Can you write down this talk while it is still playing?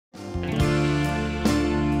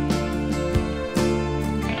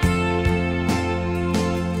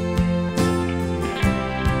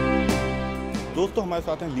दोस्तों हमारे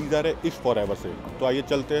साथ हैं लीजा रे इश्क फॉरएवर से। तो आइए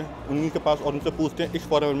चलते हैं उन्हीं के पास और उनसे पूछते हैं इश्क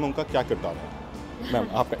फॉरएवर में उनका क्या किरदार है। मैम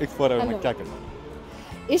आपका इश्क फॉरएवर में क्या किरदार है?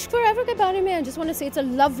 इश्क फॉरएवर के बारे में I just want to say it's a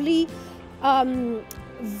lovely,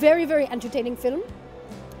 very entertaining film.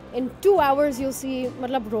 In 2 hours you'll see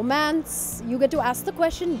मतलब romance. You get to ask the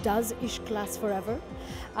question, does Ishq last forever?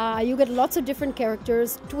 You get lots of different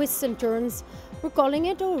characters, twists and turns. We're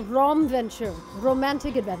calling it a rom venture,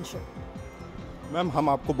 romantic adventure. Ma'am हम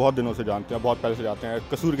आपको बहुत दिनों से जानते हैं, बहुत पहले से जानते हैं,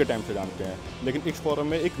 कसूर के टाइम से जानते हैं, लेकिन इश्क फॉरएवर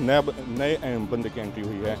में एक नए बंदे की एंट्री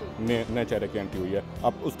हुई है, नए चेहरे की एंट्री हुई है।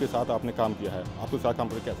 अब उसके साथ आपने काम किया है, आपके साथ काम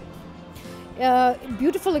करके कैसा?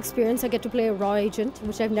 Beautiful experience. I get to play a raw agent,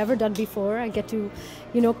 which I've never done before. I get to,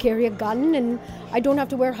 carry a gun, and I don't have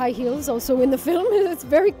to wear high heels also in the film.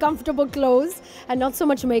 It's very comfortable clothes and not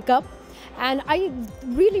so much makeup. And I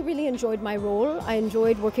really enjoyed my role. I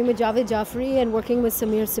enjoyed working with Javed Jafri and working with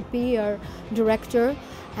Sameer Sippy, our director.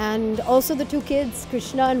 And also the 2 kids,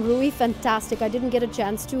 Krishna and Ruhi, fantastic. I didn't get a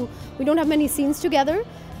chance to, we don't have many scenes together,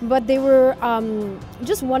 but they were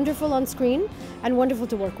just wonderful on screen and wonderful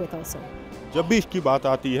to work with also. जब भी इसकी बात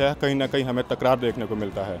आती है कहीं ना कहीं हमें तकरार देखने को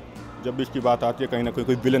मिलता है, जब भी इसकी बात आती है कहीं ना कहीं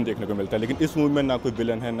कोई विलन देखने को मिलता है, लेकिन इस मूवी में ना कोई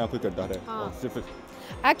विलन है ना कोई किरदार है, सिर्फ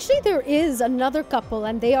Actually, there is another couple,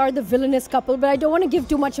 and they are the villainous couple, but I don't want to give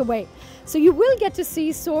too much away. So you will get to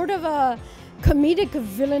see sort of a comedic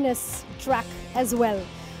villainous track as well.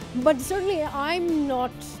 But certainly I'm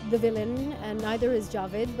not the villain, and neither is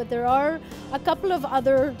Javed, but there are a couple of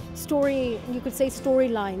other you could say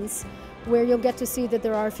storylines, where you'll get to see that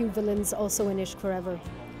there are a few villains also in Ishq Forever.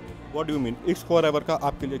 What do you mean? Ishq Forever का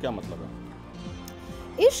आपके लिए क्या मतलब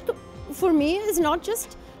है? Ishq for me is not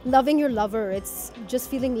just loving your lover, it's just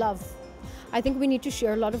feeling love. I think we need to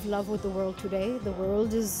share a lot of love with the world today. The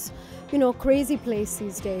world is, a crazy place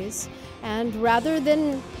these days. And rather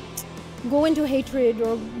than go into hatred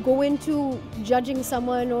or go into judging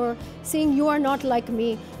someone or saying you are not like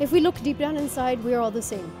me, if we look deep down inside, we are all the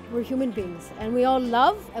same. We're human beings and we all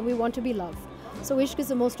love and we want to be loved. So Ishq is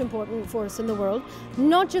the most important force in the world,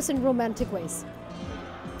 not just in romantic ways.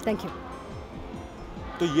 Thank you.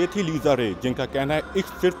 तो ये थी Lisa रे जिनका कहना है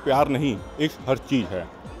इश्क सिर्फ प्यार नहीं, इश्क हर चीज़ है।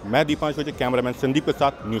 मैं दीपांशु कैमरामैन संदीप के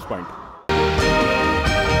साथ न्यूज़ पॉइंट।